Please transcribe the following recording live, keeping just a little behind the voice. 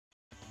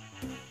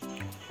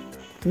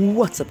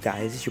What's up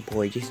guys, it's your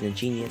boy Jason the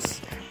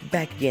Genius,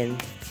 back again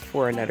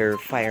for another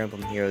Fire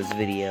Emblem Heroes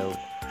video.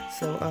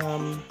 So,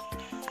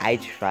 I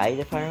tried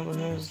the Fire Emblem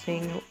Heroes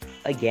thing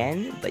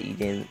again, but you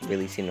didn't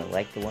really seem to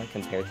like the one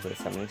compared to the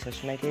summoning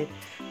session I did.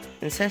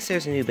 And since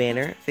there's a new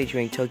banner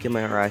featuring Tokyo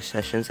Mirage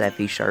Sessions at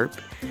V#,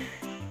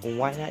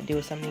 why not do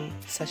a summoning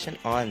session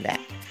on that?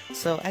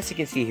 So, as you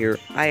can see here,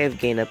 I have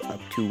gained up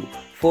to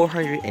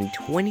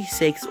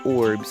 426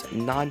 orbs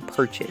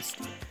non-purchased.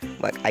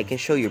 Like, I can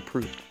show you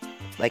proof.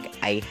 Like,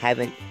 I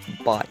haven't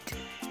bought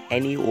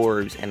any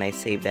orbs and I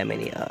saved that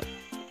many up.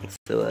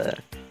 So,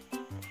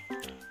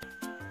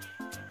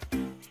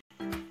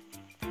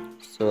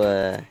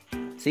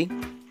 see?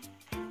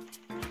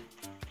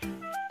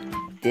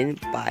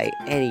 Didn't buy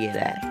any of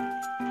that.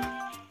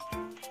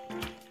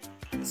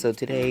 So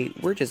today,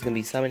 we're just gonna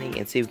be summoning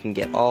and see if we can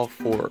get all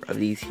 4 of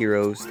these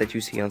heroes that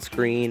you see on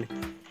screen.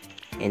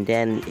 And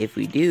then, if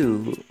we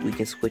do, we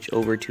can switch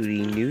over to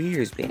the New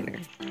Year's banner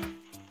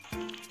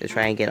to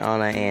try and get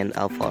Anna and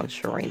Alpha and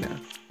Sharina.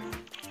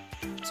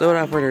 So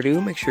without further ado,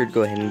 make sure to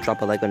go ahead and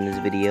drop a like on this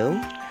video.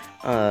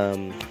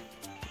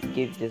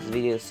 Give this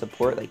video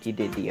support like you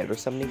did the other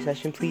summoning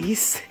session,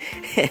 please.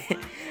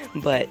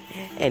 But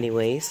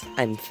anyways,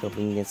 I'm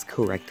filming this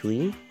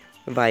correctly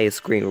via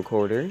screen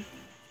recorder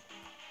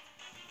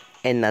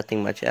and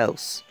nothing much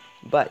else.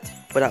 But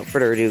without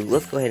further ado,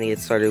 let's go ahead and get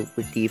started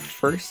with the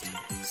first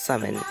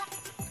summon.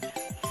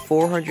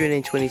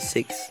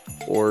 426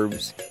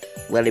 orbs.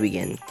 Let it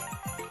begin.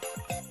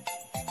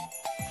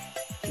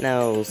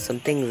 Now, some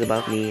things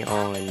about me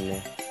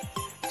on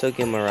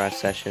Tokyo Mirage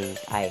Sessions.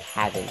 I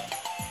haven't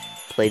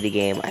played the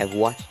game. I've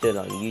watched it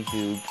on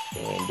YouTube,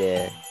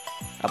 and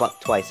about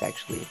twice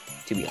actually,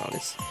 to be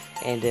honest.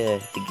 And the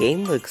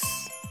game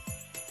looks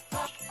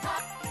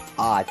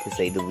odd, to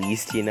say the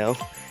least, you know?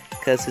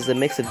 Because it's a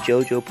mix of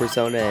JoJo,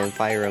 Persona, and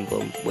Fire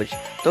Emblem, which,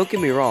 don't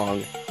get me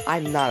wrong,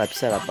 I'm not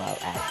upset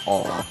about at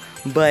all.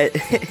 But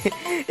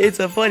it's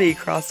a funny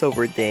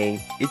crossover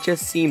thing. It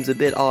just seems a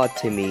bit odd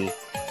to me.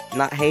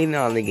 Not hating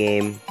on the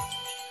game,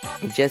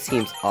 it just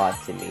seems odd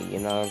to me, you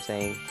know what I'm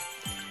saying?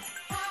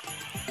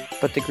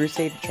 But the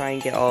crusade to try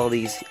and get all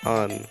these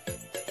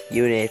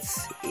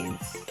units is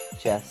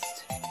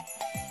just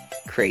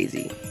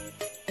crazy.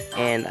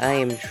 And I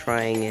am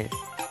trying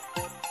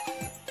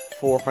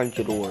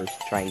 400 orbs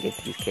to try and get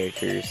these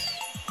characters.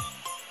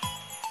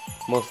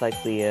 Most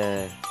likely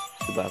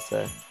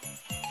Tsubasa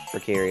or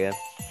Kiria.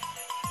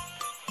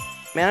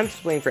 Man, I'm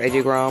just waiting for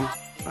Edgegrom.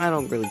 I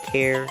don't really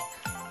care.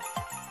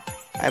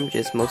 I'm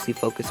just mostly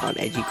focused on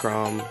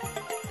Edgegrom,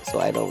 so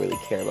I don't really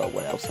care about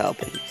what else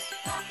happens.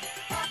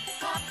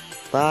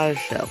 Large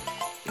shell.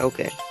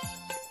 Okay.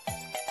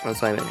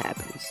 That's why it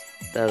happens.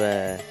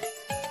 But,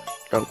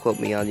 don't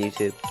quote me on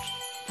YouTube.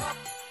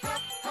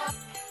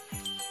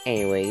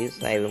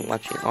 Anyways, I've been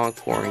watching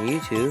Encore on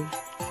YouTube.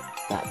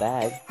 Not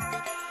bad.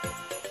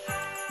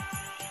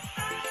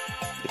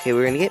 Okay,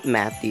 we're gonna get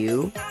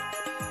Matthew.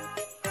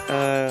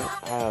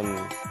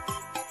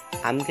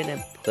 I'm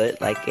gonna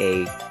put like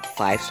a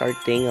 5-star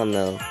thing on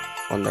the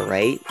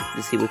right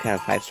to see what kind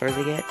of 5 stars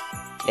I get,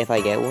 if I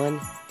get one,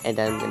 and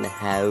then I'm gonna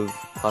have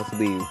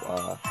possibly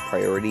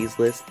priorities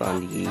list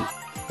on the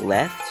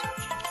left.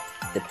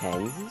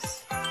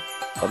 Depends.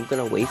 I'm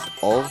gonna waste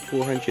all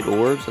 400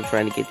 orbs on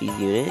trying to get these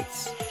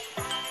units.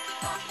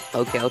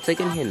 Okay, I'll take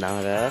in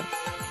Hinata.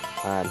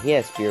 He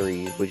has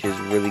Fury, which is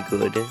really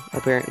good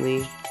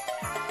apparently,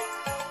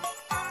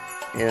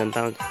 and I'm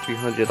down to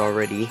 300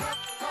 already.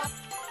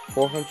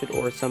 400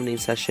 orb summoning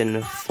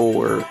session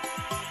for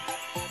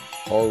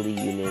all the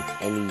units,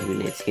 any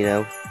units, you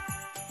know?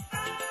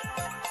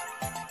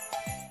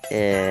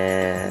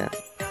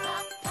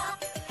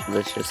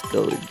 Let's just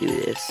go do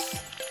this.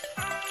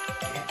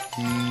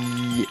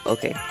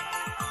 Okay.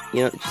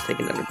 You know, just take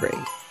another break.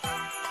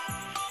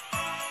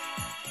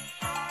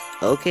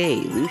 Okay,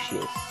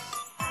 Lucius.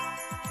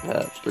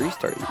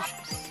 3-star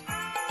Lucius.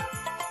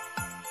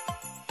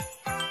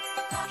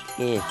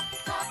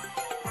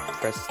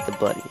 Press the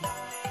button.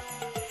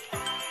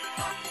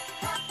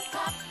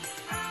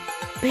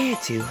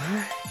 Bantu,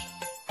 huh?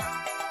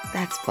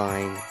 That's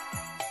fine.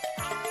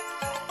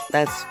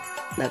 That's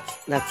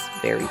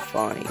very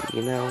fine,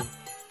 you know?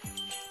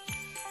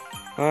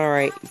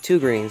 Alright, 2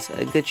 greens.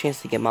 A good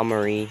chance to get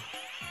Marie.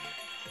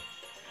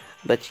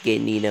 But you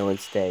get Nino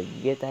instead.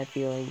 You get that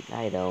feeling?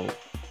 I don't.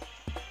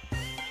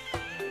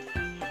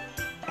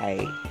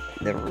 I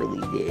never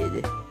really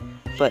did.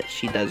 But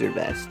she does her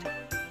best.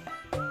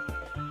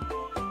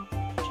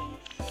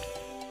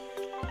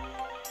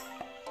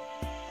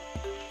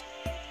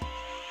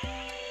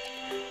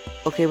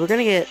 Okay, we're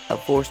gonna get a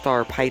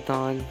 4-star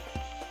Python.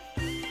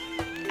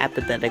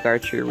 Apathetic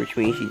archer, which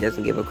means she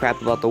doesn't give a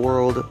crap about the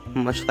world,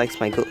 much like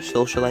my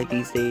socialite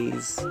these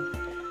days.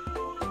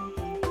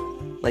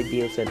 Like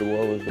Dio said, the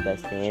world was the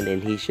best hand,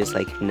 and he's just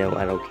like, no,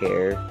 I don't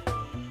care.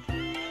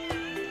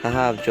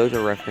 Haha,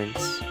 JoJo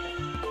reference.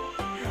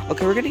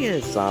 Okay, we're gonna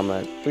get a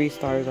Sama. 3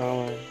 stars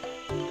armor.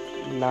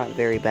 Not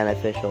very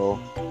beneficial.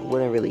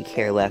 Wouldn't really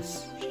care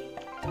less.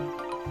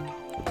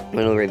 I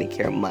don't really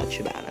care much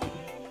about him.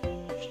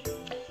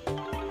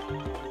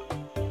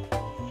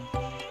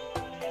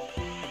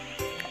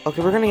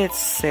 Okay, we're gonna get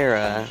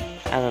Sarah.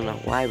 I don't know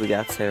why we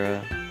got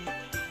Sarah.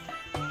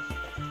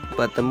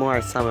 But the more I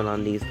summon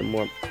on these, the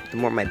more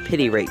my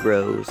pity rate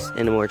grows,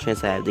 and the more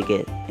chance I have to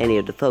get any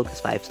of the focus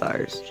 5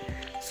 stars.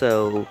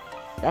 So,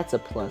 that's a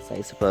plus,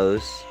 I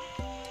suppose.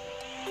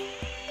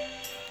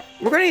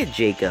 We're gonna get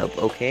Jacob,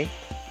 okay?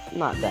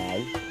 Not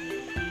bad.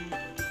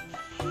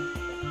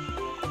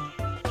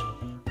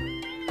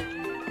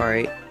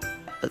 Alright,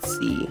 let's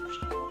see.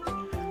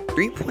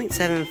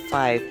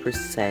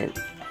 3.75%.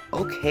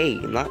 Okay,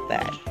 not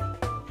bad.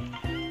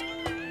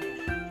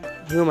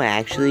 Who am I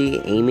actually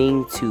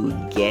aiming to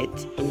get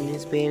in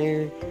this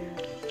banner?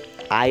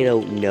 I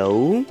don't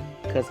know,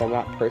 because I'm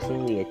not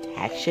personally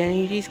attached to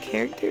any of these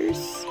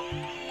characters.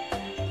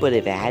 But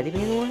if it had to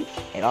be one,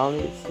 it'd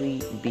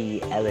honestly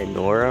be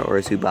Eleonora or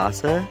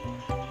Tsubasa.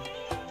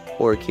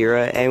 Or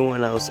Kira,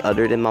 anyone else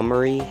other than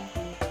Mamoru.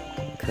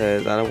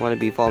 Because I don't want to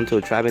be falling into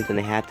a trap and then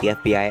have the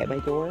FBI at my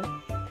door.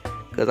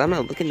 Because I'm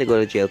not looking to go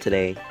to jail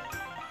today.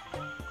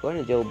 Going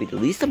to jail will be the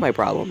least of my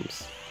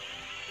problems.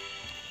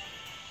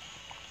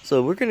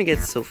 So we're gonna get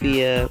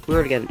Sophia. We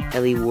already got an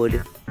Ellie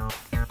Wood.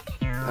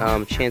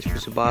 Chance for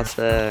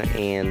Tsubasa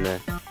and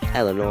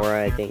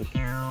Eleonora, I think.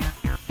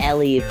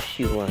 Ellie, if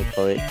you want to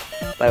call it.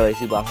 By the way,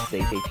 Tsubasa's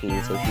age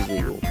 18, so she's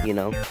legal, you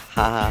know?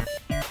 Haha.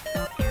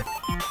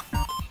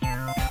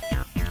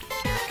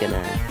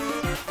 Gonna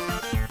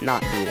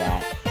not do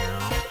that.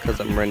 Because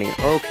I'm running.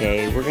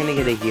 Okay, we're gonna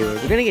get a healer.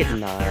 We're gonna get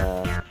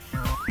Nara.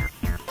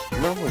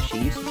 Remember when she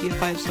used to be a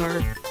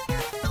 5-star?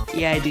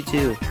 Yeah, I do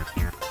too.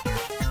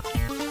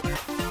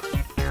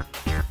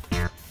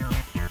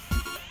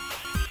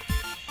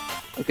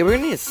 Okay, we're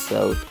gonna get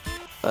Soap.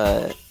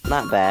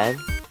 Not bad.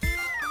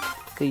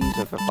 Could use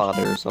her for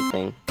father or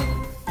something.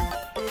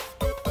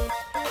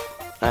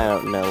 I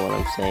don't know what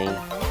I'm saying.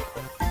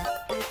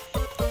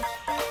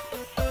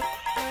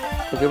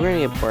 Okay, we're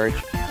gonna get Barch.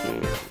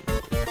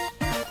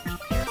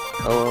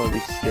 Oh, well, at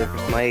least it's good for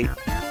Smite.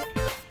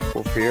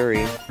 Full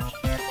Fury.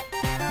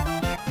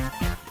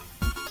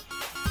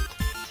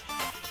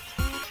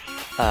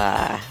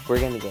 We're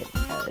gonna get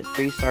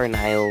 3-star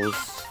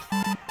Niles.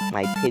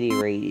 My pity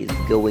rate is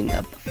going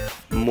up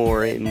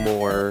more and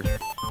more.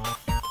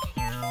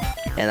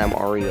 And I'm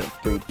already at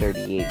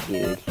 338,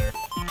 dude.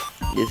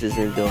 This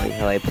isn't going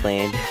how I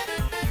planned.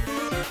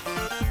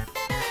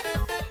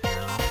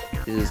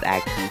 This is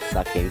actually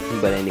sucking.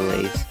 But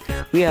anyways,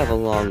 we have a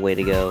long way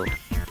to go.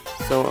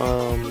 So,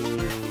 I'm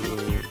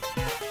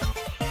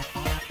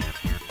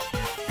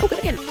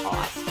gonna get an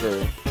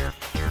Oscar.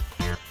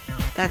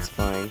 That's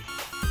fine.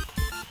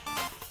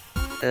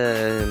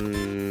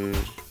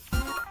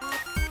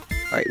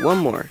 Alright, one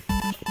more.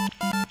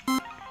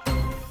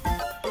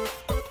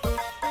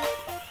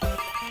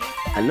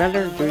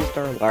 Another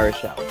 3-star Lara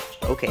Shell.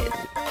 Okay.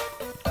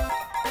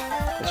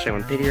 Let's show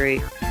on pity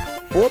rate.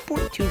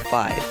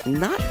 4.25.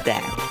 Not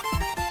bad.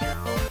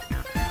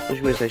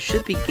 Which means I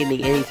should be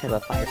getting any type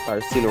of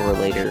 5-star sooner or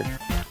later.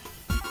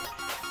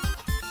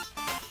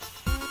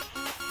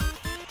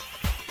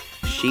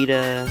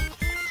 Sheeta.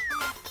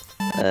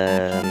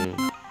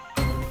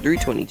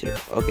 322.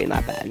 Okay,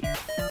 not bad.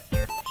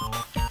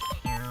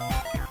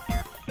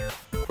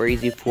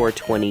 Crazy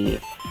 420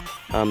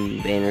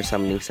 banner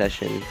summoning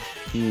session.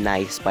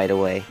 Nice, by the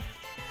way.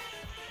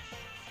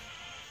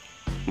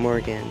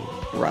 Morgan,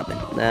 Robin.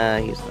 Nah,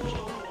 he's not.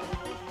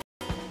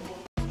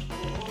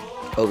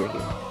 Over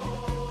here.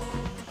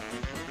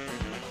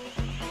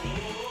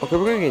 Okay,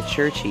 we're gonna get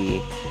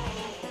Churchy.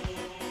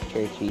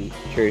 Churchy.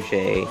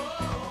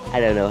 I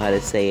don't know how to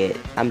say it.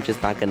 I'm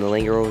just not gonna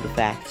linger over the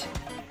fact.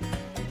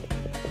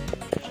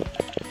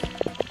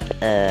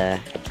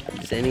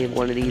 Does any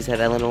one of these have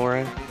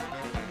Eleonora?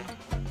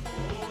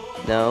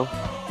 No?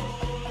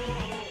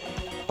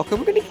 Okay,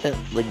 we're gonna get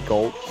the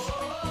gulps.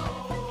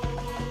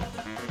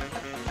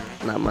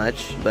 Not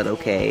much, but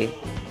okay.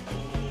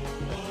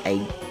 I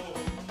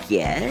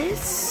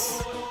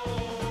guess?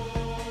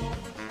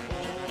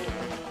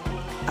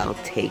 I'll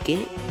take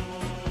it.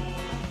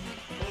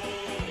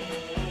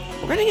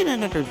 We're gonna get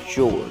another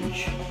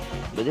George,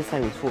 but this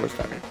time he's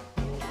 4-star.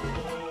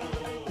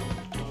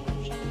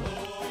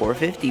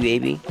 450,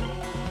 baby.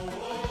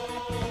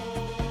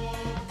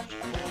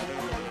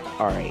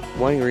 Alright,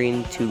 1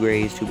 green, 2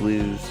 grays, 2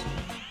 blues.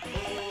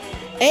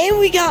 And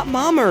we got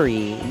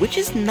Mamoru, which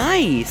is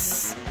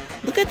nice.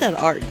 Look at that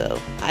art, though.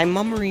 I'm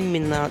Mamoru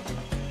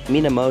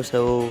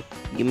Minamoto.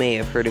 You may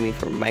have heard of me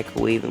from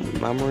Microwave and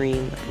Mamoru.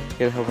 I'm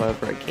gonna help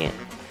however I can.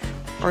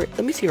 Alright,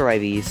 let me see our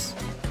IVs.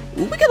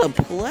 Ooh, we got a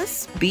plus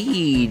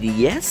speed.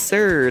 Yes,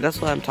 sir.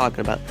 That's what I'm talking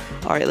about.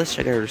 Alright, let's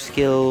check out her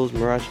skills.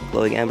 Mirage,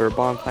 Glowing Ember,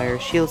 Bonfire,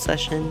 Shield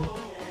Session.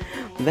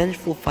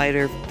 Vengeful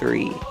Fighter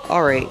 3.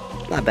 Alright,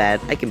 not bad.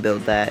 I can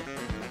build that.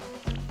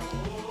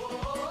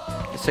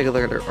 Let's take a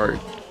look at her art.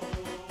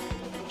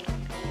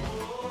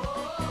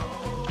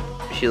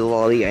 Shield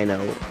Lolly, I know.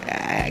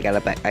 I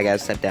gotta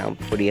step down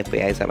before the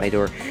FBI is at my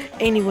door.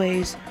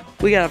 Anyways,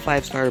 we got a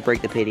 5-star to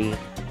break the pity.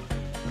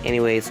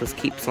 Anyways, let's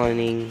keep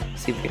signing.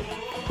 See if we can...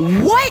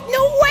 What?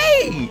 No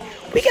way!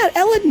 We got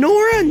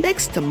Eleonora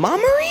next to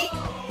Mamoru?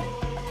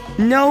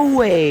 No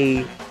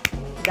way!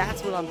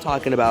 That's what I'm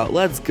talking about.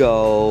 Let's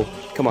go.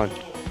 Come on.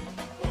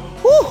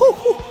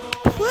 Woo-hoo-hoo.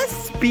 Plus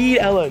speed,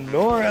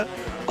 Eleonora.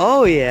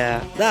 Oh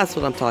yeah, that's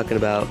what I'm talking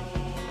about.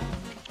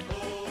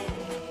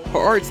 Her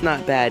art's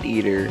not bad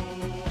either.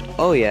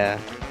 Oh yeah,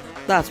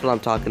 that's what I'm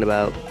talking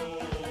about.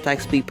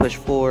 Attack speed push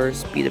 4,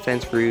 speed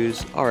defense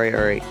ruse.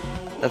 Alright.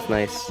 That's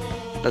nice.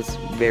 That's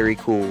very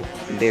cool.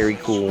 Very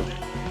cool.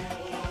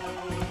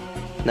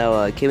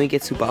 Now, can we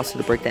get Tsubasa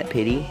to break that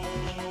pity?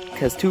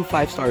 Because 2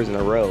 5-stars in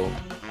a row.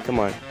 Come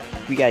on.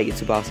 We gotta get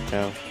Tsubasa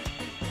now.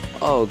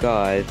 Oh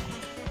god.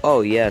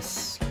 Oh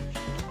yes.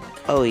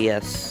 Oh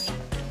yes.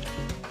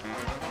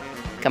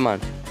 Come on.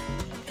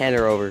 Hand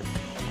her over.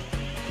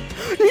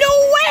 No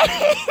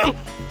way!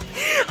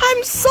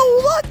 I'm so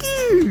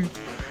lucky!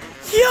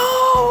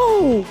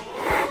 Yo!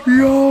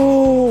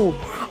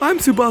 I'm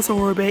Tsubasa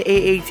Orbe,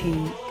 age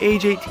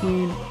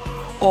 18.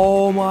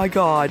 Oh my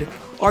god.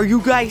 Are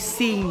you guys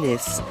seeing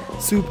this?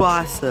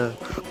 Tsubasa.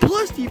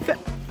 Plus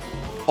defense.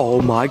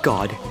 Oh my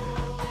god.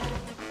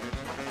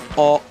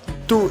 Oh,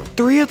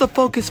 3 of the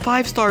focus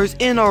 5-stars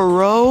in a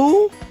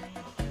row?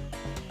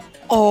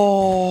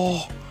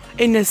 Oh,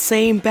 in the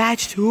same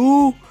batch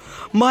too?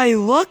 My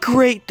luck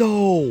rate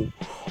though.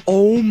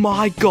 Oh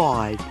my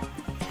god.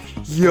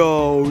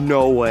 Yo,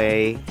 no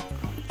way.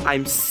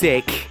 I'm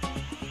sick.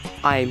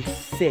 I'm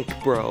sick,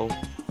 bro.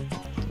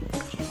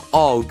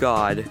 Oh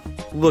god.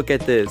 Look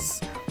at this.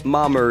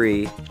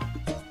 Mamori.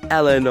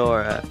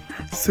 Eleonora.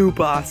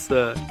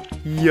 Tsubasa.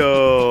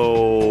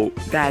 Yo.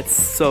 That's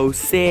so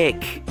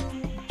sick.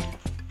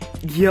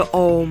 Yeah,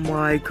 oh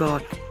my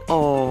god.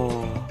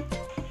 Oh.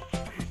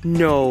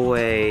 No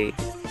way.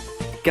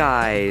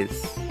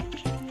 Guys.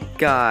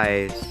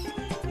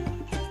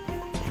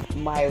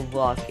 My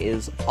luck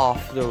is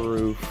off the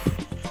roof.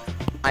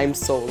 I'm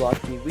so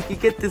lucky. We could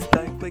get this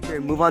done quicker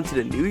and move on to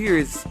the New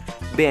Year's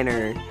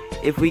banner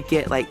if we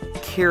get, like,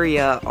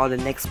 Kyria on the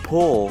next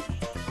pull.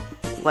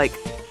 Like,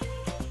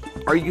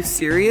 are you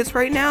serious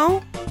right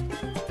now?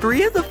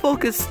 3 of the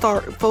focus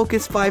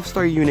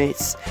 5-star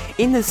units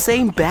in the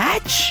same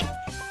batch?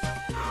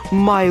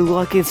 My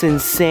luck is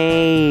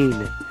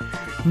insane.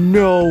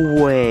 No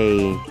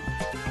way.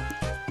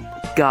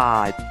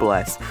 God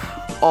bless.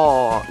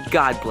 Oh,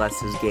 God bless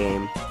this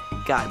game.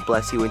 God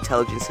bless you,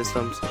 intelligent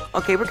systems.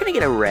 Okay, we're gonna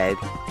get a red.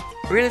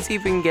 We're gonna see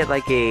if we can get,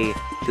 like, a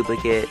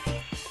duplicate.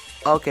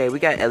 Okay, we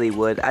got Ellie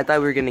Wood. I thought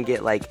we were gonna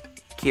get, like,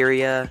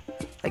 Kyria,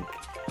 like,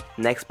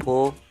 next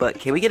pull. But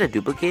can we get a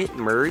duplicate?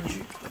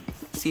 Merge?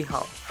 See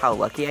how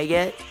lucky I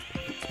get?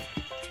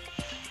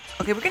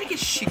 Okay, we're gonna get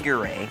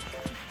Shigure.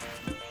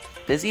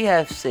 Does he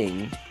have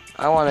Sing?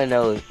 I wanna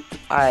know.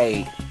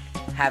 I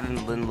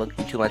haven't been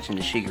looking too much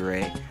into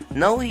Shigure.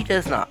 No, he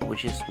does not,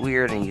 which is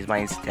weird, and he's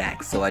my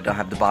stack, so I don't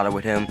have to bother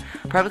with him.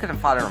 Probably gonna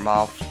fodder him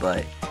off,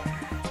 but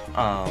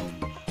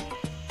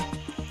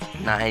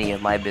not any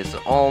of my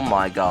business. Oh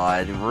my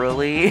god,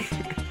 really?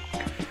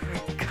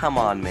 Come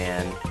on,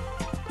 man.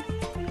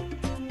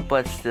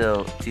 But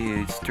still,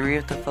 dudes, 3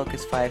 of the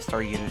focus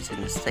 5-star units in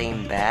the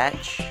same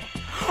batch.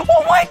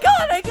 Oh my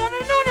god, I got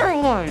another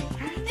one!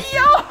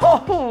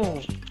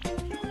 Yo!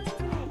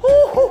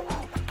 Ooh,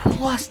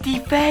 plus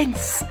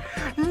defense!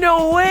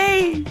 No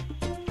way!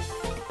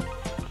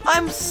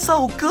 I'm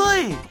so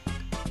good!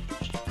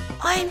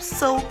 I'm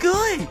so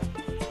good!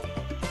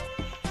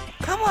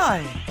 Come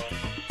on!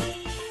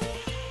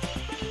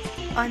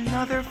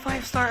 Another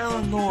 5-star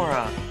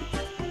Eleonora!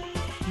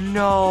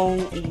 No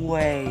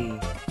way!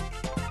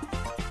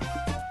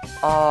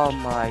 Oh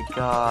my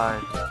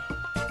god.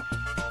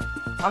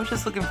 I'm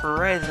just looking for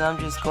reds and I'm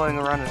just going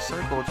around in a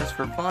circle just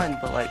for fun,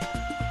 but like,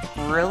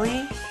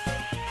 really?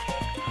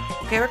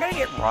 Okay, we're gonna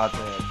get raw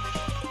red.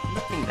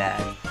 Nothing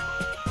bad.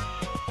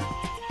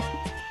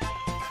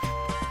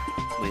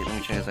 Wait, let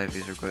me change his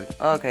IVs real quick.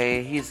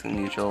 Okay, he's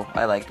neutral.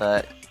 I like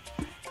that.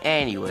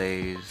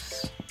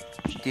 Anyways,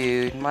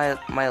 dude, my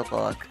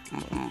luck,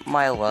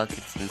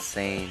 it's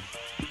insane.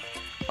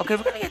 Okay,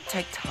 we're gonna get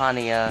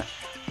Titania.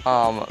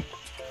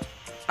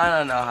 I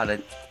don't know how to,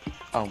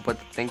 what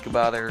to think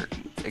about her,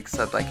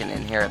 except I can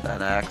inherit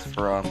that axe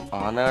from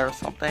Anna or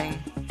something.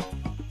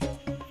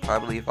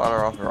 Probably fought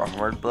her off her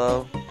armored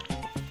blow,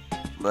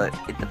 but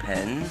it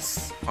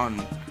depends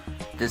on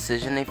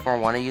decision if I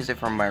want to use it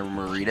for my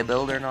Marita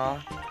build or not.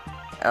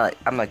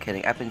 I'm not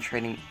kidding. I've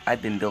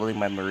been building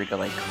my Marita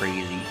like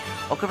crazy.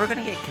 Okay, we're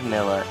gonna get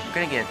Camilla. We're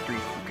gonna get 3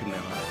 from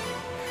Camilla.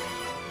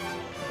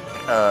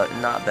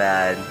 Not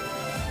bad.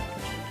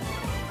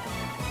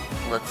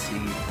 Let's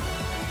see.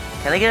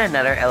 Can I get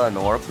another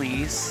Eleanor,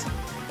 please?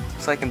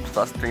 So I can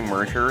 +3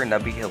 merge her, and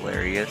that'd be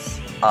hilarious.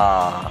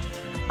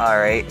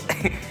 Alright.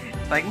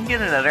 If I can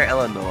get another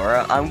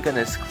Eleanor, I'm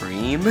gonna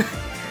scream.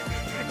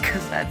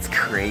 Cause that's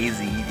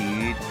crazy,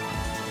 dude.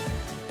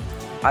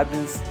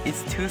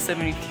 It's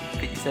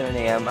 2:57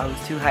 a.m. I was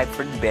too hyped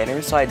for the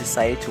banner, so I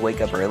decided to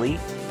wake up early.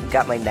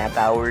 Got my nap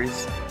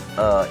hours,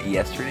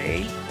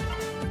 yesterday.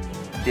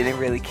 Didn't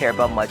really care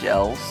about much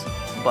else.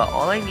 But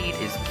all I need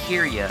is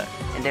Kyria,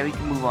 and then we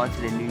can move on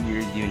to the New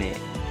Year's unit.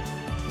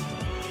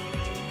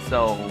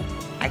 So,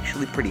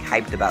 actually pretty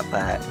hyped about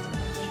that.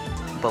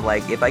 But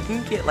like, if I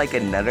can get like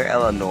another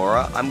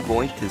Eleonora, I'm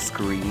going to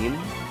scream.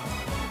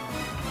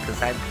 Because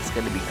that's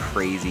gonna be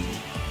crazy.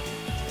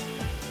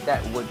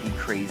 That would be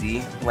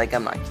crazy. Like,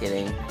 I'm not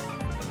kidding.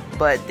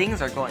 But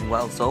things are going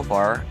well so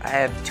far. I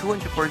have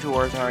 242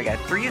 orbs and I got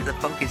 3 of the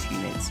focus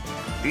units.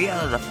 3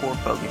 out of the 4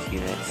 focus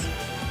units.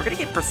 We're gonna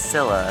get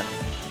Priscilla,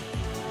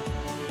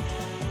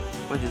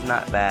 which is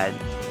not bad.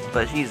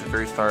 But she's a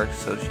 3-star,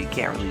 so she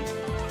can't really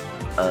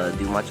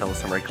do much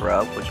else to break her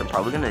up, which I'm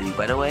probably gonna do,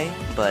 by the way.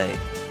 But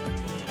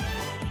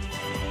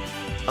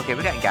okay,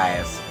 we got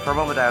Gaius. For a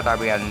moment I thought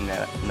we got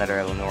another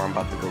Eleanor. I'm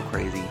about to go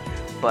crazy.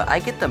 But I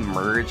get the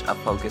merge of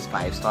Focus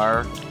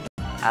 5-star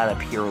out of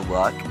pure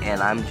luck,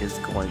 and I'm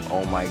just going,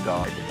 oh my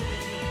god.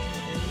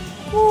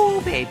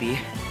 Woo, baby.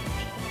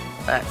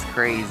 That's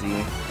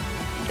crazy.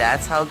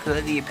 That's how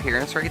good the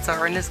appearance rates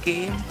are in this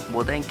game?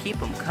 Well, then keep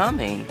them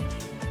coming.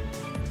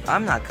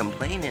 I'm not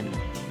complaining.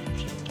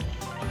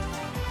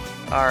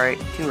 Alright,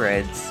 2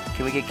 reds.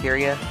 Can we get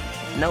Kyria?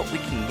 Nope, we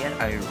can get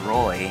a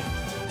Roy.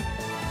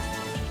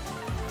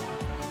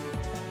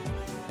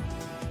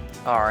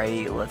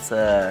 Alrighty, let's,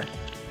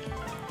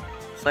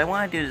 so I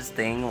want to do this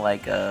thing,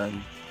 like,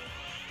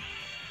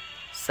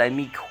 send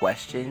me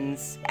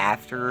questions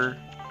after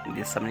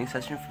the summoning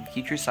session for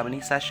future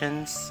summoning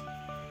sessions.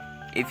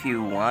 If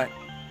you want,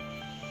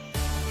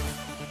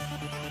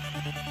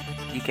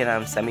 you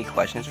can, send me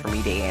questions for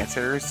me to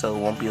answer, so it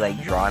won't be, like,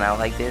 drawn out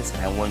like this,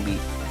 and I won't be,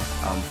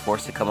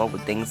 forced to come up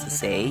with things to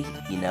say,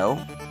 you know?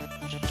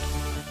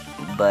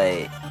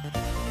 But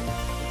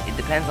it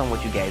depends on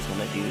what you guys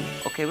want to do.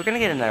 Okay, we're gonna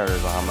get another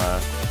Zama.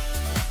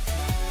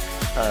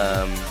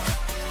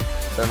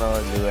 Don't know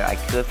what to do. I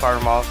could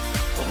farm off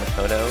for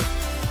Makoto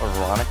or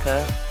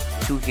Veronica,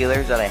 2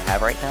 healers that I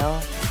have right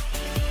now.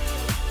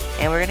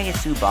 And we're gonna get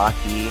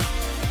Tsubaki.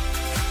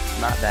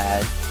 Not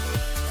bad.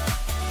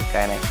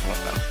 Kinda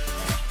with them.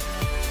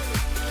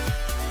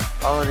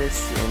 All of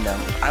this, and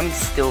I'm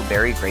still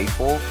very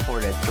grateful for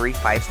the 3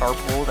 5-star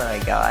pull that I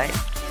got.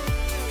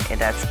 And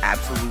that's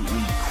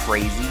absolutely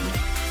crazy.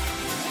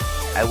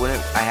 I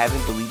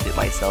haven't believed it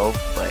myself,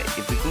 but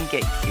if we can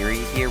get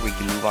Kyria here, we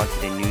can move on to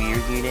the New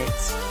Year's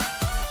units,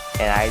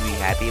 and I'd be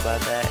happy about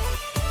that.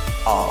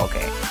 Oh,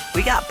 okay.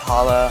 We got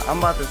Paula. I'm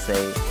about to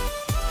say,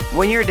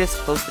 when you're this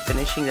close to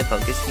finishing the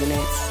focus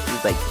units,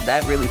 it's like,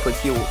 that really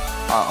puts you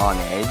on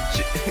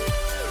edge,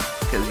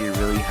 because you're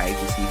really hyped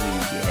to see who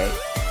you get.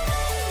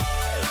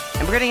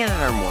 And we're gonna get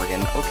another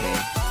Morgan. Okay.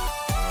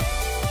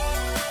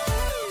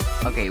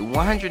 Okay,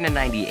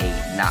 198.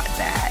 Not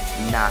bad.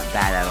 Not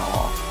bad at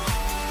all.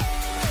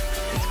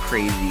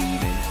 Crazy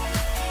even.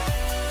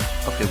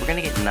 Okay, we're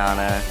gonna get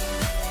Nana.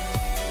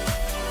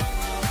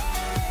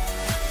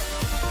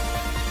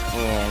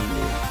 And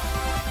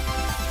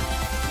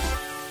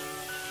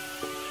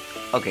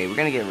okay, we're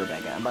gonna get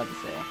Rebecca, I'm about to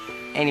say.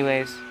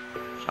 Anyways,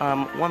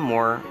 one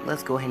more.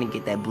 Let's go ahead and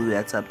get that blue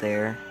that's up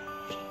there.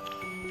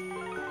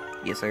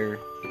 Yes, sir.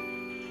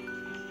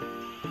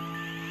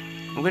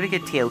 I'm gonna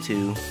get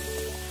TL2.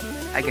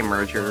 I can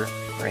merge her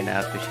right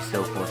now because she's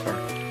still 4-star.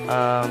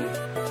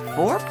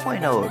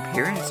 4.0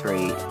 appearance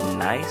rate.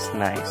 Nice,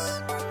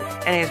 nice.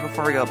 Anyways,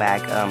 before we go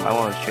back, I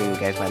want to show you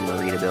guys my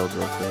Marita build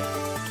real quick.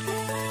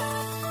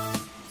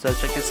 So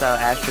check this out,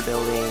 Astra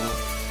building,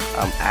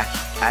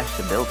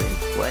 Astra building,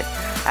 what?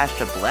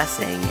 Astra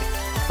blessing,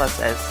 plus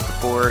S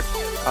support,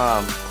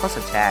 plus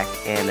attack,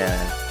 and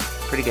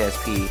pretty good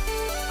SP.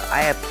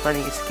 I have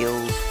plenty of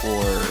skills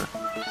for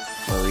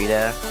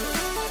Marita,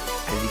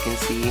 as you can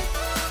see,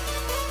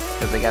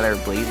 because I got her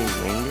Blazing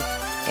Wind,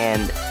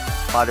 and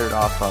foddered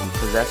off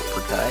Possessed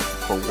Percut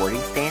for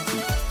warding stance.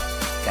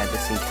 Got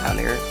this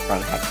encounter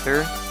from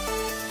Hector.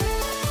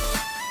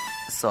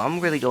 So I'm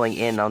really going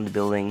in on the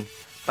building.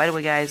 By the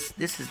way guys,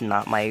 this is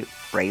not my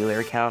regular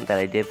account that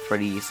I did for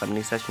the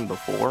summoning session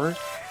before.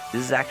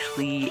 This is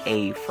actually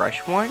a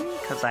fresh one,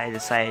 because I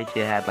decided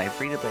to have my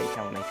free-to-play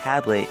account on my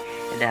tablet,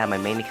 and to have my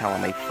main account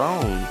on my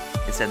phone,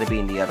 instead of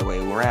being the other way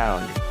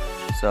around.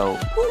 So,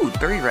 ooh,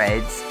 3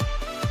 reds.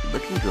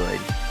 Looking good.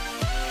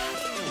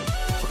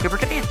 Okay, we're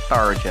gonna get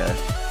Tharja.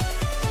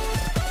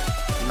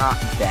 Not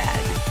bad.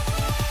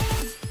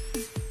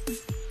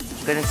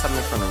 I'm gonna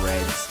summon from the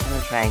reds. I'm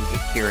gonna try and get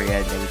Kyria,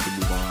 and then we can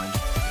move on.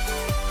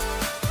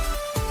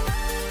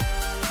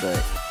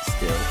 But,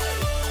 still.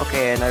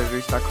 Okay, another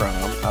 3-star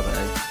Chrono. Not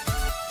bad.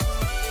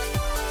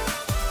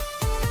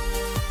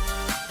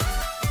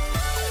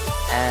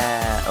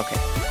 Okay.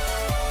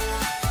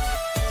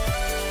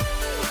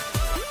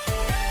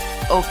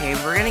 Okay,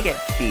 we're gonna get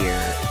Fear.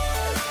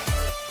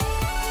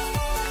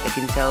 I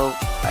can tell,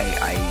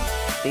 I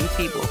think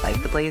people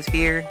like to play as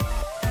Fear.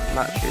 I'm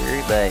not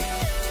sure, but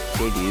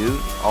they do.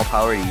 All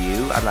power to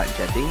you. I'm not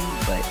judging,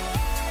 but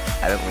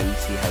I don't really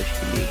see how she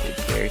can be a good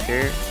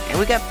character. And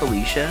we got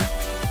Felicia.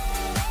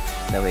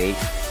 No, wait,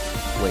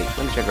 let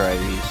me check our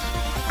IVs.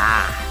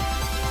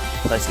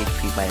 Plus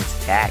HP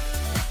minus attack.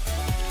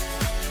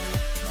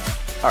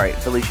 Alright,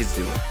 Felicia's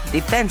doing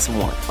defense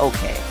 1.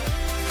 Okay.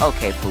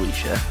 Okay,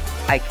 Felicia.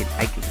 I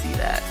can see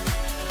that.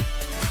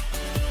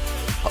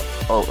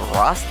 Oh,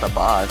 Ross the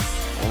boss.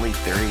 Only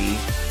 3.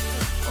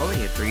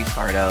 Only a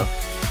 3-star though.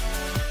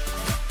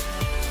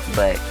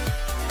 But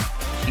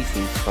she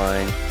seems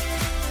fun.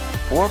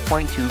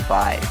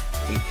 4.25.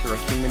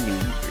 Interesting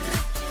maneuver.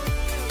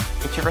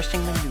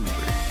 Interesting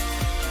maneuver.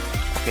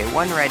 Okay,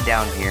 1 red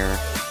down here.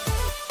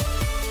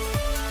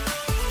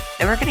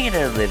 And we're gonna get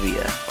an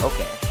Olivia.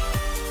 Okay.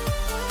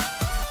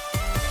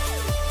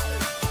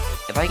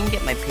 If I can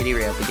get my pity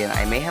rate up again,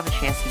 I may have a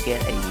chance to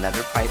get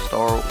another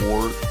 5-star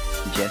or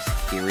just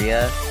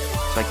Kyria,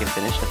 so I can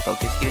finish the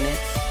focus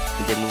units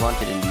and then move on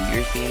to the New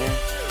Year's banner.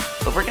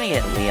 But we're gonna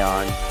get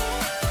Leon.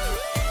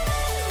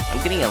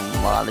 I'm getting a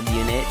lot of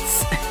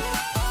units.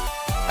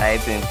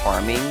 I've been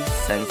farming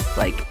since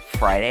like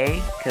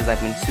Friday because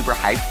I've been super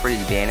hyped for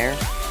this banner,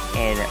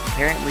 and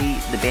apparently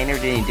the banner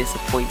didn't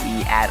disappoint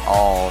me at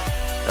all.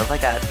 So I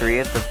got 3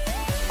 of the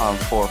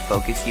 4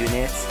 focus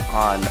units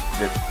on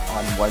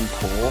one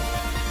pull,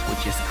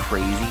 which is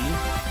crazy.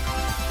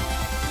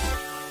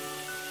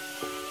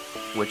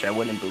 Which I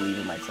wouldn't believe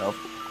in myself.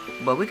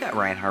 But we got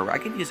Reinhardt. I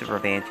could use it for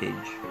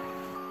advantage,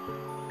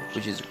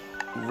 which is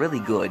really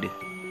good.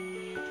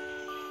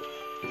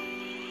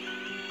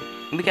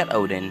 We got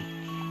Odin.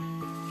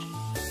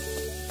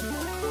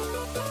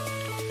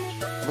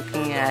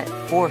 Looking at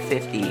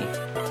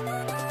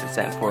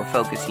 450% for a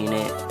focus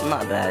unit.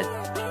 Not bad.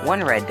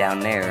 1 red down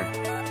there.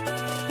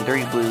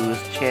 3 blues.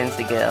 Chance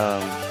to get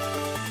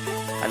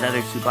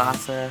another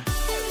Tsubasa.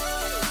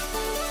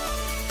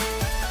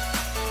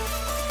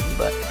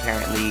 But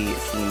apparently it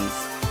seems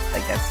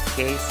like that's the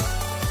case.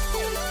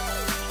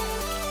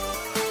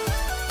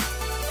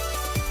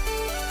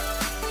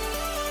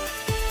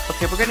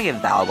 Okay, we're gonna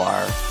get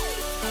Valbar.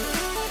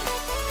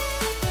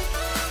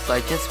 So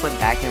I just went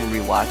back and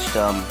rewatched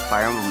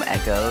Fire Emblem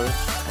Echoes,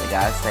 and I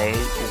gotta say,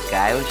 this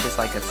guy was just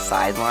like a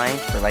sideline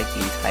for like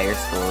the entire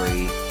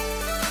story.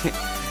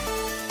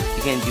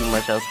 You can't do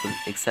much else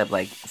except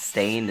like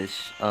stay in the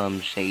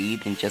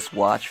shade and just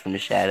watch from the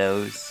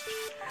shadows,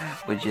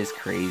 which is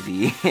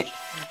crazy.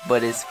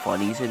 But it's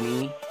funny to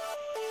me.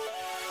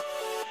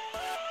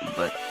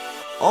 But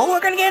oh, we're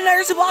gonna get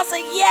another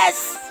Tsubasa!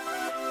 Yes!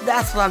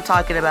 That's what I'm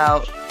talking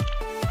about.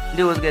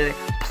 Knew it was good.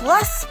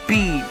 Plus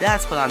speed!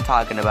 That's what I'm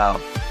talking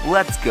about.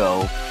 Let's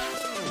go.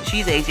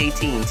 She's age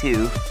 18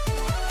 too.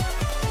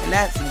 And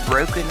that's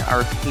broken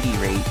our pity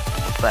rate.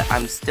 But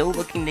I'm still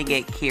looking to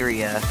get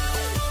Kyria.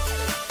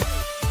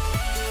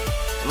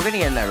 We're gonna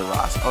get another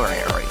Ross.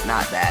 Alright,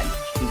 not bad.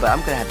 But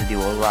I'm gonna have to do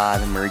a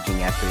lot of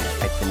merging after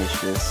I finish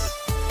this.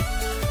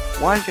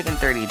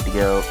 130 to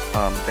go.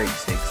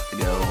 36 to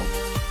go.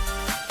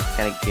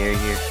 Kind of carry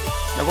here.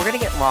 Now we're gonna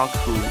get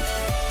Ronku.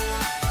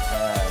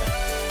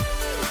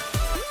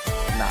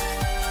 Not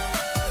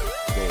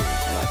very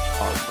much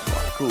on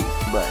Ronku,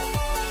 but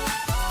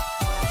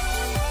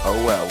oh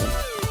well.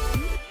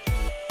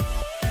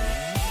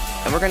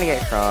 And we're gonna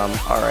get Crom.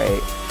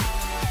 Alright.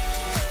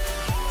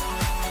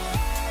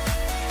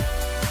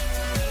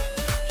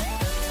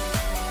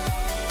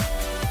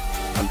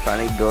 I'm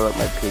trying to build up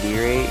my pity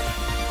rate,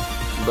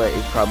 but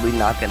it's probably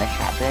not gonna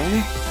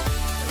happen.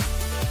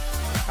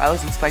 I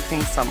was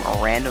expecting some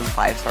random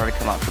 5-star to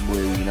come out for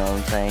blue, you know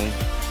what I'm saying?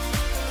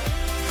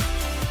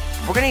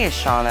 We're gonna get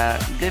Shauna,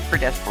 good for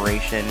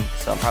desperation,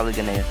 so I'm probably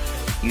gonna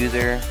use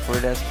her for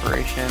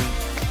desperation.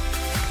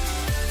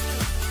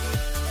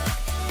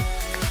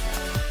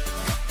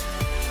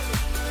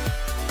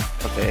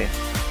 Okay,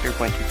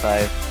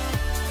 3.25.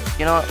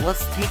 You know what,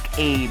 let's take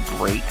a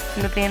break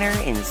from the banner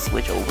and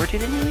switch over to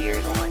the New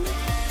Year's one.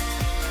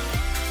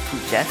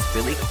 Just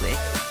really quick.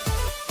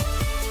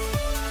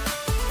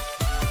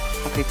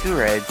 Okay, 2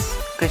 reds.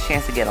 Good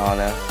chance to get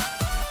Anna.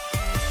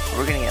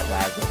 We're gonna get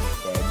Lazlo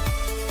instead.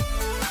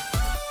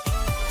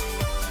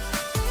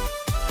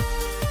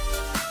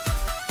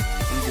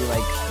 We do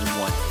like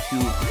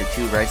the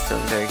 2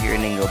 redstones that are here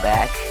and then go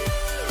back.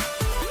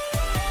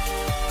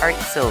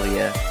 Alright,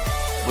 Sylvia.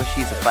 Wish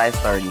she's a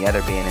 5-star in the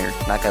other banner,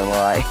 not gonna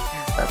lie.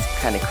 That's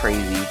kinda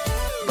crazy.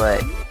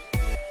 But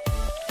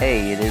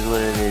hey, it is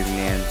what it is,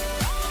 man.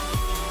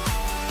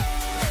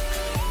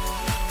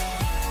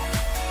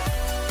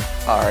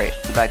 Alright,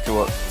 back to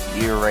what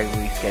your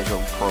regularly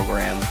scheduled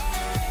program.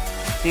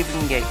 See if we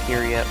can get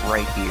Kyria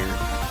right here.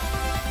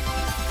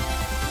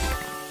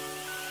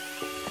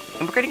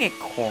 And we're gonna get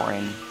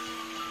Corrin.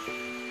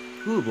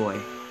 Ooh boy.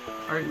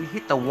 Alright, we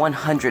hit the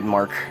 100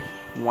 mark.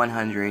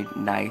 100,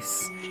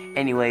 nice.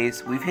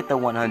 Anyways, we've hit the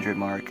 100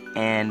 mark,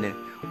 and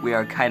we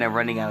are kind of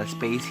running out of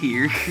space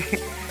here.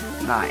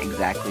 Not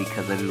exactly,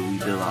 because we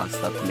did a lot of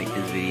stuff to make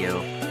this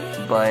video,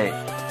 but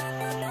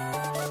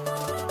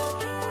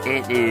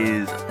it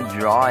is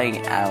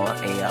drawing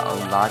out a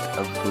lot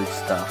of good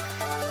stuff.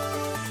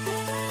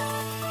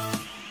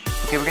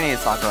 Okay, we're gonna get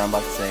Sakura, I'm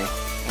about to say.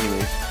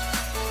 Anyways.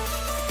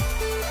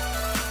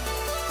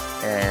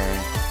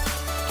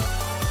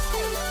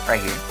 Right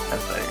here,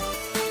 that's better.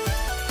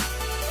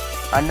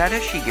 Another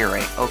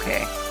Shigure,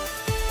 okay.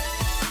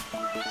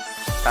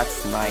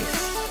 That's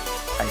nice,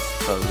 I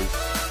suppose.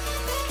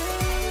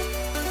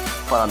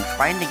 But I'm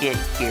trying to get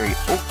Kyria.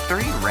 Oh,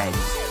 3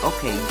 reds.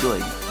 Okay,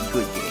 good.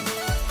 Good game.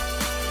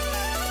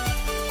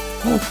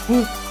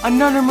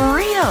 Another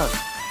Maria!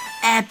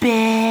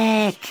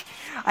 Epic!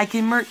 I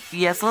can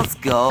yes, let's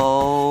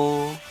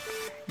go.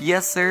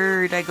 Yes,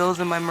 sir. That goes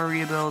in my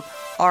Maria build.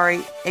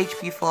 Alright,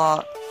 HP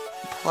flaw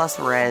plus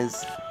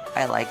res.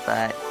 I like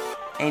that.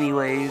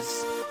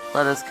 Anyways,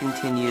 let us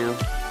continue.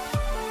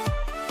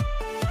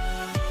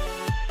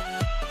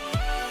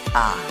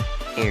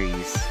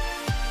 Aries.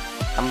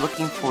 I'm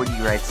looking for the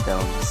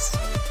redstones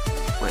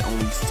with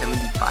only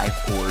 75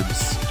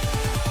 orbs.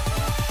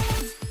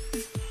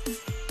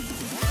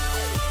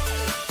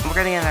 We're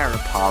gonna get another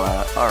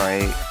Paula.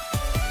 Alright.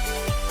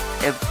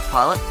 If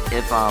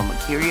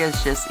Kyria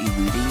is just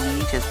eluding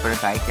me just for the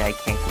fact that I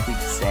can't complete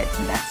the set,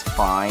 then that's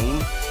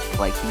fine.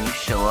 Like, can you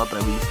show up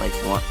at least like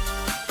one?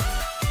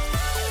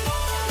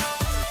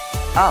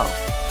 Oh.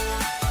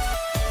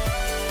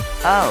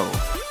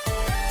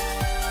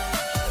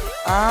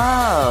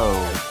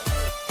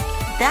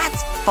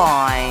 That's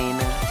fine.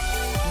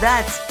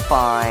 That's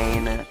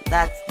fine.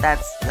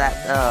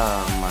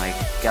 Oh my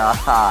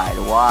god,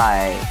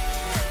 why?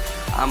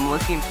 I'm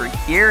looking for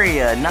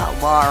Kyria, not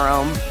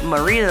Larum.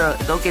 Marita,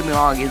 don't get me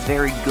wrong, is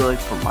very good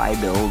for my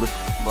build,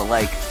 but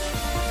like,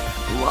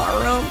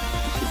 Larum,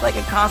 she's like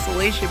a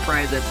consolation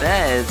prize at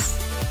best.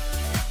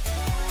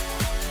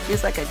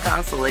 She's like a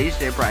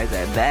consolation prize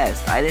at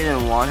best. I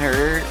didn't want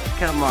her.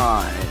 Come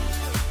on.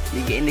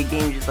 You get in the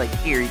game just like,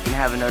 here, you can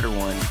have another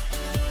one.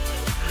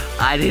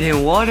 I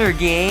didn't want her,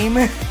 game.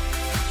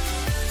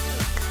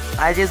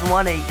 I just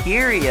wanted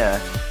Kyria,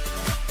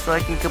 so I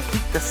can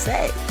complete the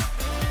set.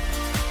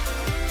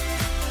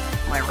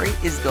 My rate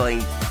is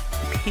going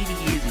pretty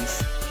easy.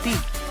 Speak.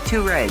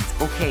 2 reds.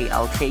 Okay,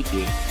 I'll take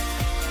it.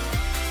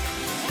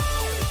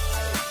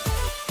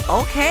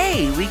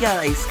 Okay, we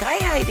got a Sky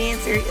High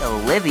Dancer,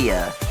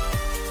 Olivia.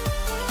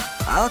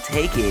 I'll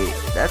take it.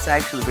 That's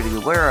actually pretty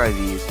good. Where are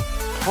these?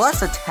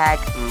 Plus attack,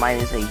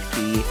 minus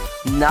HP.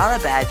 Not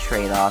a bad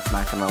trade-off,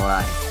 not gonna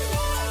lie.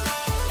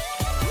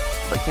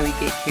 But can we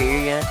get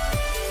Kyria?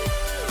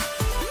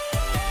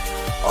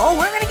 Oh,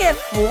 we're gonna get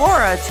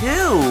Flora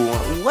too!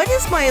 What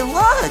is my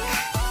luck?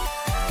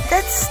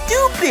 That's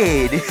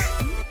stupid!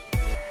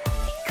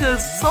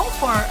 Cause so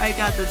far I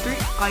got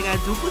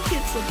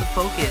duplicates of the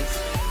focus.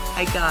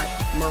 I got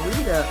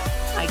Marita,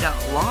 I got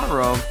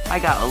Laura, I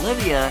got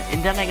Olivia,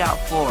 and then I got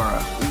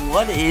Flora.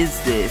 What is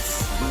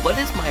this? What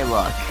is my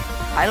luck?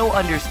 I don't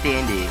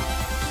understand it.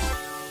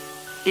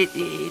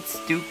 It's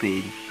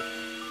stupid.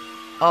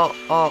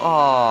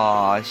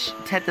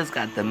 Tethys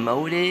got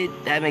demoted?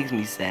 That makes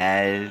me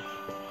sad.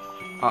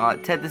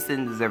 Tethys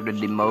didn't deserve to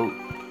demote.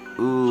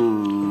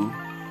 Ooh.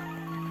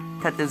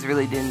 Tethys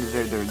really didn't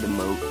deserve their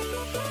demote.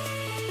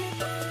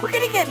 We're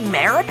gonna get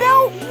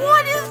Maribel?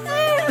 What is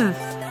this?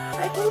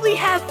 I only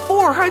have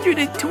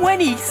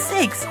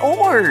 426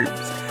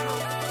 orbs.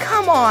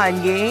 Come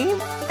on, game.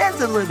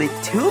 That's a little bit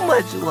too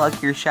much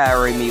luck you're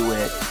showering me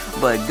with.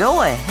 But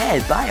go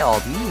ahead, by all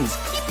means,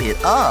 keep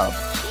it up.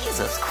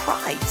 Jesus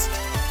Christ.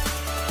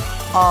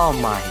 Oh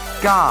my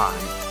god.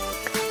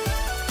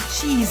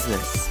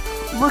 Jesus.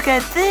 Look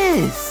at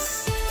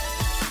this.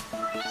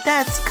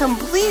 That's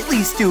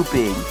completely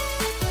stupid.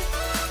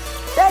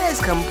 That is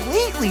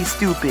completely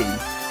stupid.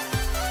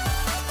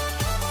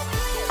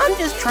 I'm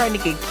just trying to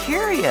get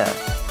Kyria.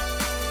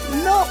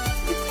 No,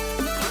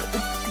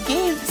 the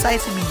game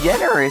decides to be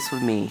generous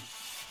with me.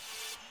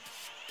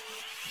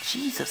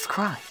 Jesus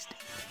Christ.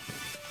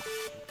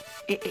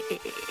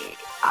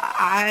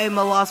 I'm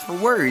a loss for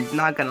words,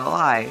 not gonna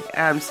lie.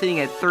 I'm sitting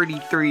at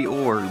 33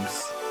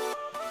 orbs.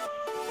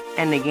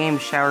 And the game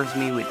showers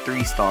me with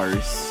 3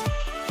 stars.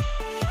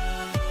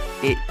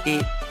 It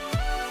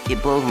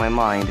blows my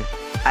mind.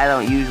 I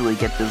don't usually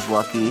get this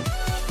lucky.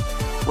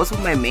 What's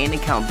with my main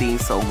account being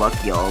so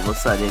lucky all of a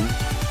sudden?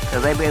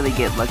 Cause I barely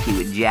get lucky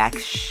with jack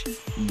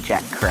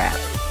crap.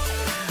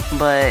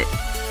 But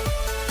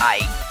I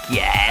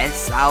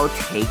guess I'll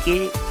take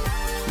it,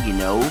 you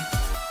know,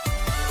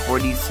 for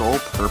the sole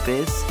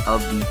purpose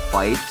of the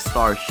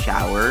 5-star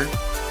shower,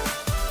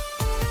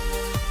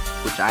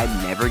 which I'm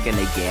never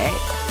gonna get.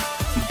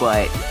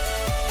 But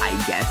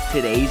I guess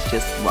today's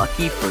just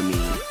lucky for me,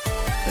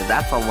 because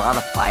that's a lot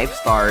of 5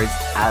 stars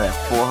out of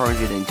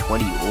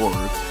 420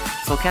 orbs.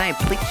 So can I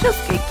please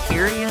just get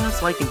Kyria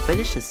so I can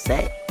finish the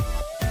set?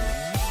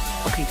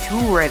 Okay,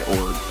 2 red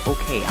orbs.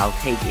 Okay, I'll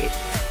take it.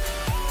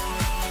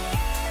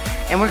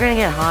 And we're gonna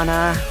get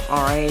Hana.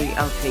 Alright,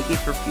 I'll take it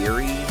for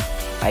Fury,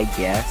 I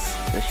guess.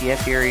 Does she have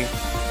Fury?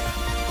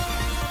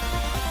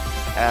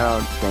 I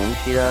don't think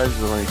she does.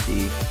 Let me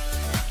see.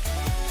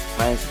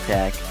 Minus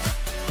attack.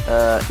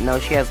 No,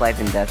 she has Life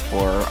and Death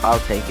 4. I'll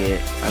take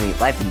it. I mean,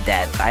 Life and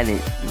Death. I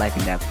didn't Life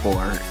and Death 4.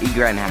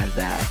 Egren has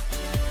that.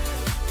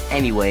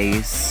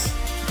 Anyways,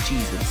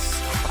 Jesus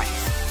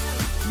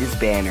Christ. This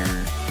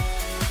banner.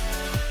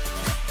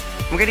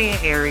 We're gonna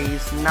get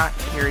Aries, not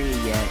Kyria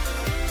yet.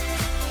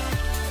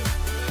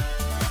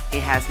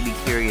 It has to be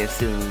Kyria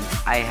soon.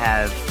 I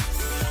have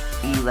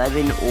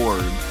 11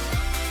 orbs.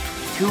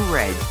 2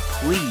 red.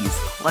 Please,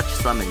 clutch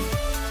summon.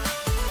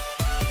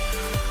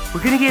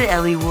 We're gonna get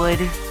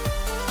Elliewood.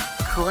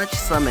 Clutch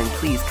summon,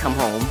 please come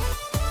home.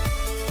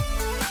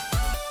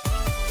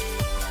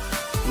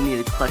 We need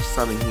a clutch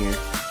summon here.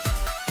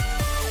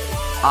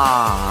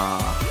 Ah.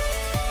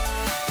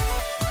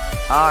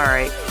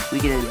 Alright, we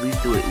can at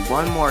least do it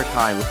one more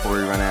time before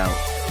we run out.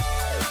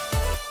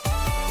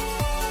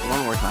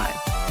 One more time.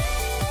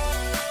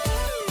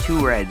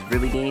 2 reds,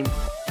 really, game?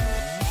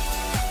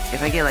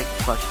 If I get like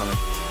a clutch summon.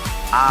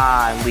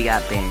 Ah, and we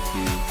got banned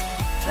too.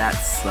 That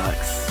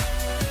sucks.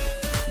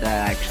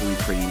 That actually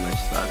pretty much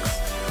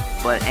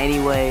sucks. But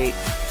anyway,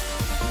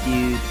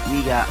 dude,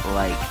 we got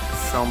like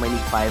so many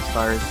 5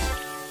 stars.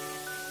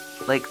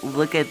 Like,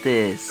 look at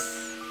this.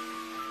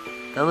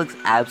 That looks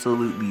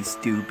absolutely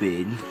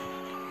stupid.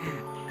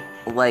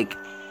 Like,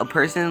 a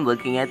person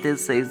looking at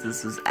this says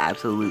this is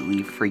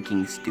absolutely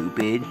freaking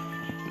stupid.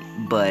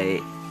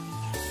 But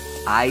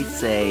I'd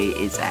say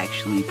it's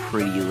actually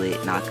pretty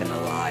lit, not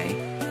gonna lie.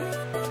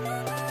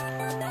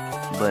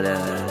 But,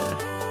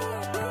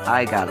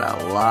 I got a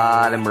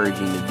lot of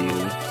merging to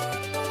do.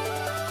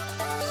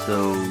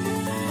 So,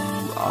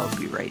 I'll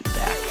be right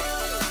back.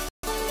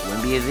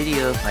 Wouldn't be a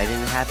video if I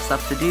didn't have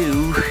stuff to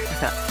do.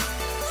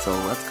 So,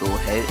 let's go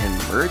ahead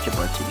and merge a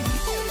bunch of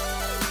these.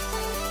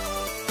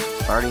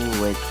 Starting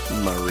with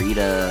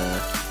Marita.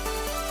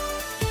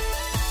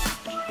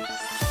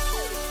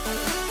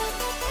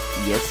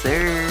 Yes,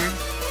 sir.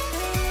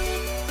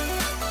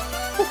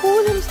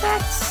 Woohoo, them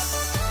stats.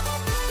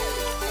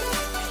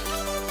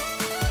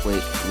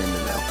 Wait,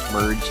 no.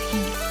 Merge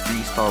the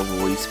 3-star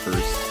voice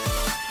first.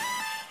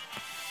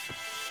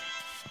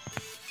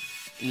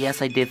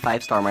 Yes, I did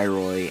 5-star my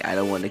Roy. I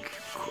don't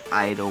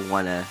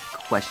want to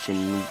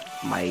question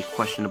my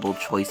questionable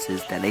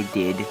choices that I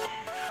did.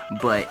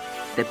 But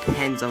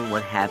depends on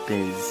what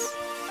happens.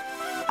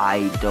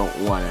 I don't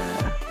want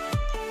to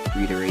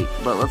reiterate.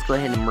 But let's go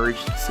ahead and merge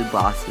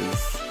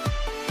Tsubasas.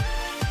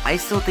 I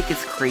still think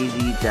it's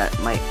crazy that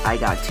I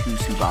got 2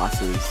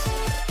 Tsubasas.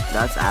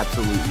 That's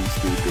absolutely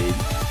stupid.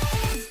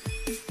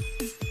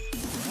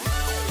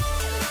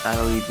 I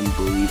don't even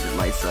believe it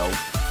myself.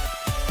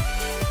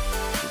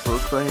 So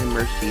let's go ahead and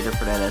merge Cheetah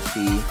for that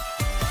SP.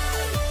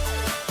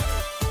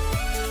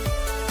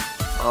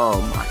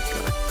 Oh my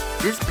god.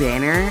 This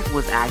banner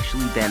was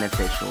actually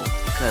beneficial,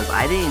 because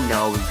I didn't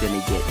know I was going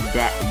to get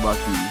that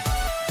lucky.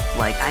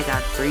 Like, I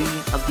got 3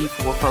 of the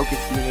 4 focus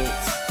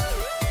units,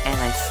 and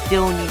I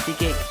still need to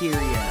get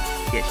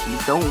Kyria. Yet she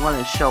don't want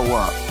to show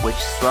up, which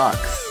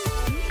sucks.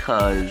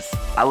 Because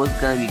I was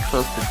going to be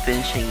close to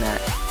finishing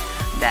that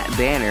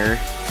banner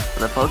for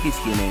the focus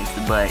units,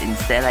 but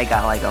instead I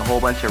got like a whole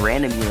bunch of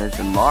random units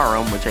in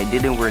Marum, which I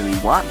didn't really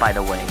want, by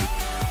the way.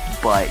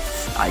 But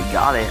I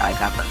got it. I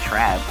got the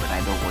trap, but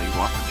I don't really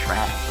want the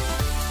trap.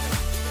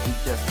 It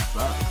just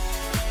sucks.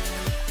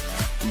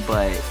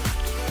 But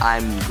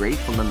I'm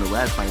grateful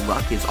nonetheless. My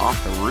luck is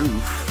off the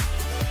roof.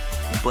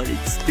 But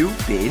it's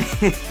stupid.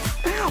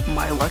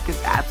 My luck is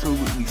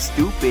absolutely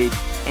stupid.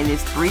 And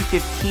it's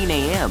 3:15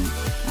 a.m.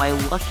 My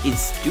luck is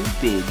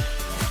stupid.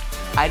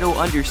 I don't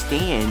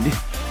understand.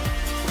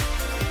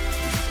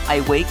 I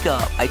wake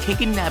up. I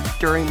take a nap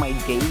during my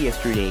day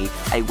yesterday.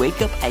 I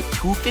wake up at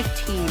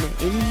 2:15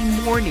 in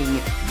the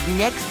morning the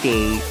next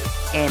day.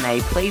 And I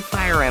play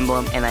Fire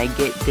Emblem and I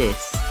get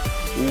this.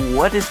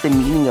 What is the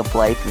meaning of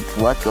life if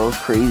luck goes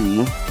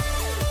crazy?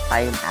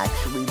 I am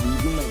actually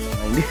losing my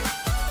mind.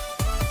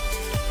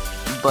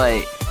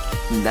 But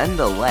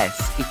nonetheless,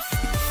 it's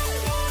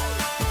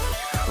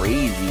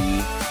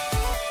crazy.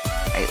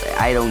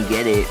 I don't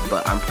get it,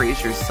 but I'm pretty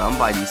sure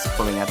somebody's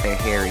pulling out their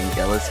hair in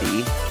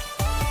jealousy.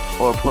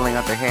 Or pulling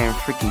out their hair in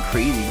freaking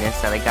craziness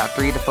that I got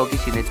 3 of the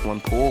focus units,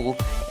 1 pull.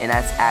 And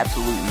that's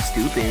absolutely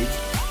stupid.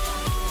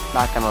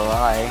 Not gonna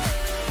lie.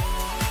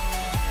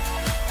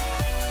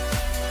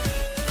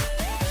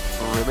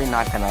 Really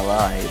not gonna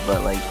lie,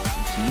 but like,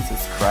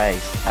 Jesus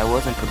Christ, I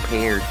wasn't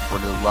prepared for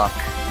the luck,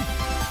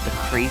 the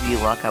crazy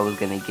luck I was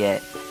gonna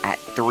get at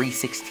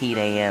 3:16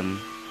 a.m.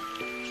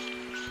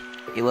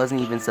 It wasn't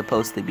even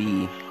supposed to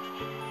be,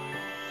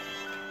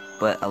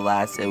 but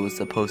alas, it was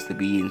supposed to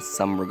be in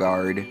some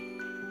regard,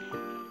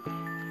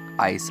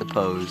 I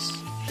suppose.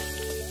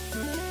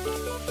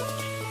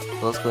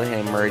 So let's go ahead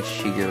and merge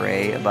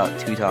Shigure about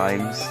 2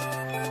 times.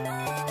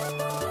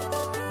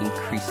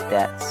 Increase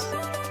stats.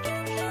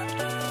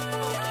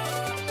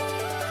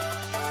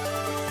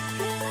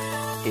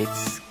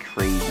 It's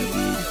crazy,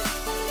 dude.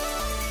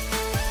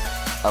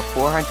 A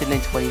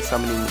 420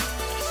 summoning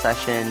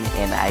session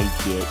and I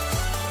get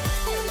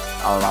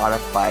a lot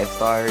of 5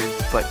 stars,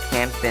 but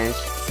can't finish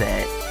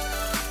set,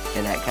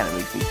 and that kind of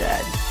makes me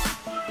sad.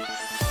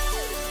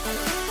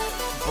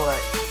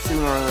 But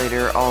sooner or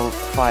later, I'll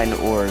find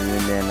orbs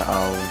and then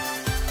I'll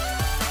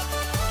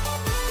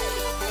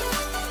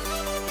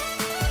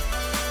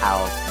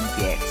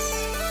get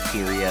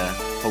Kyria,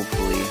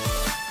 hopefully.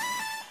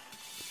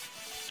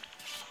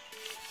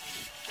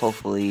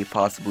 Hopefully,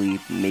 possibly,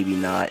 maybe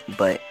not,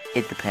 but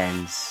it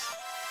depends.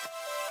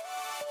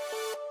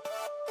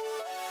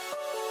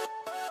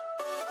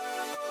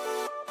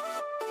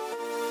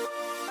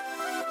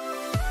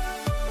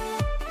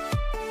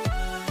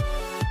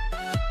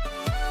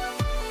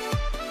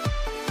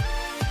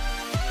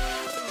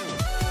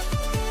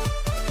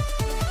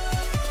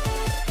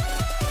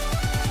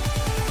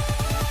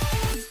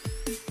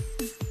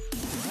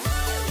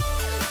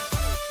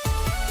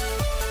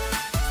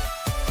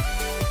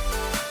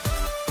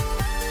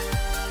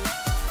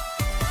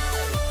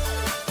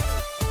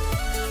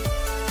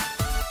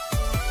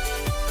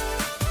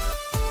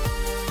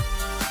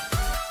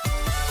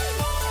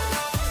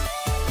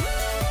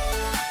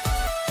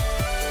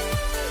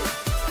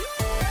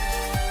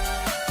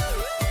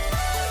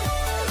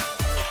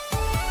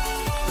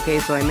 Okay,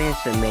 so I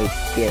managed to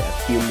get a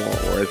few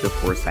more orbs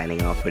before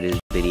signing off for this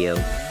video.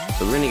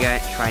 So we're gonna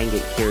try and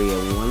get Kyria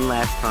one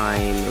last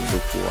time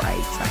before I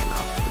sign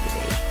off for the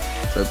day.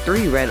 So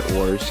 3 red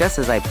orbs, just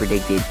as I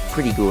predicted,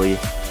 pretty good.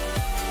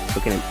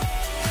 Looking at...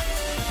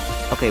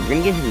 Okay, we're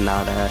gonna get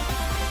Hinata,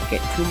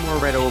 get 2 more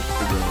red orbs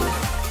to go.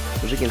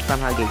 If we can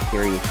somehow get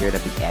Kyria here,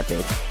 that'd be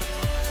epic.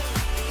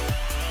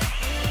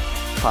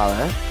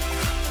 Paula,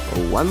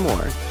 1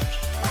 more.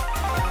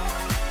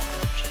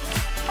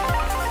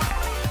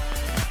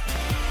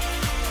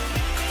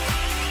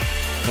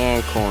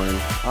 And corn.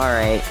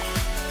 Alright.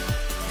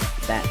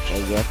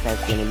 I guess that's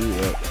gonna be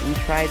it. We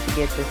tried to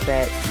get the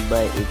set,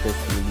 but it just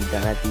gonna be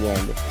done at the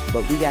end.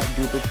 But we got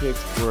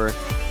duplicates for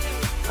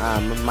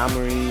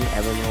Mamoru,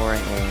 Eleanor,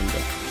 and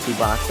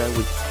Tsubasa,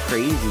 which is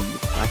crazy,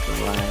 not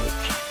gonna lie.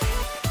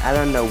 I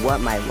don't know what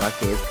my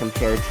luck is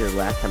compared to the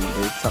last time I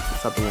did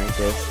something like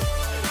this.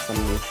 Some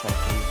of these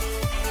sessions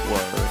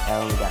where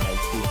I only got like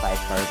 2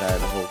 5-stars out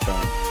of the whole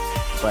thing.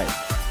 But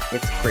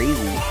it's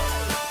crazy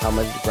how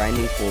much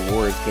grinding for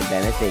rewards can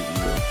benefit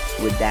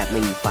you with that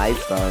many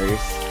 5-stars.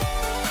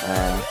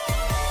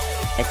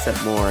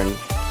 Except more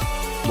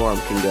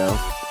can go.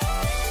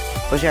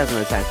 But she has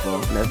no attack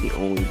roll, and that's the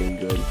only thing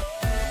good.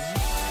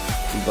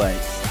 But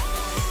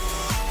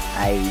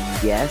I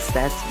guess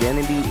that's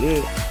gonna be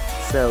it.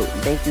 So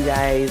thank you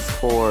guys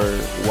for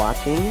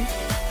watching.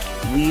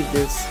 Leave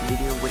this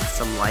video with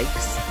some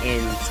likes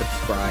and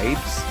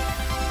subscribes.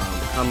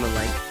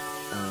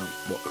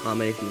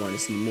 Comment if you want to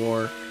see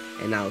more.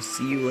 And I'll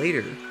see you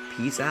later.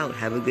 Peace out.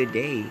 Have a good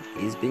day.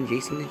 It's been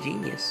Jason the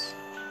Genius.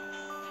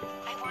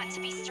 I want to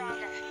be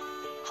stronger.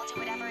 I'll do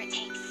whatever it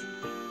takes.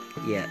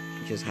 Yeah,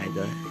 just had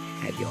to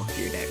have y'all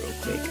hear that real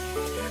quick.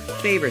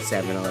 Favorite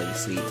 7,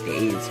 obviously. The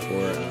A is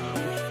for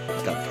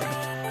Doctor.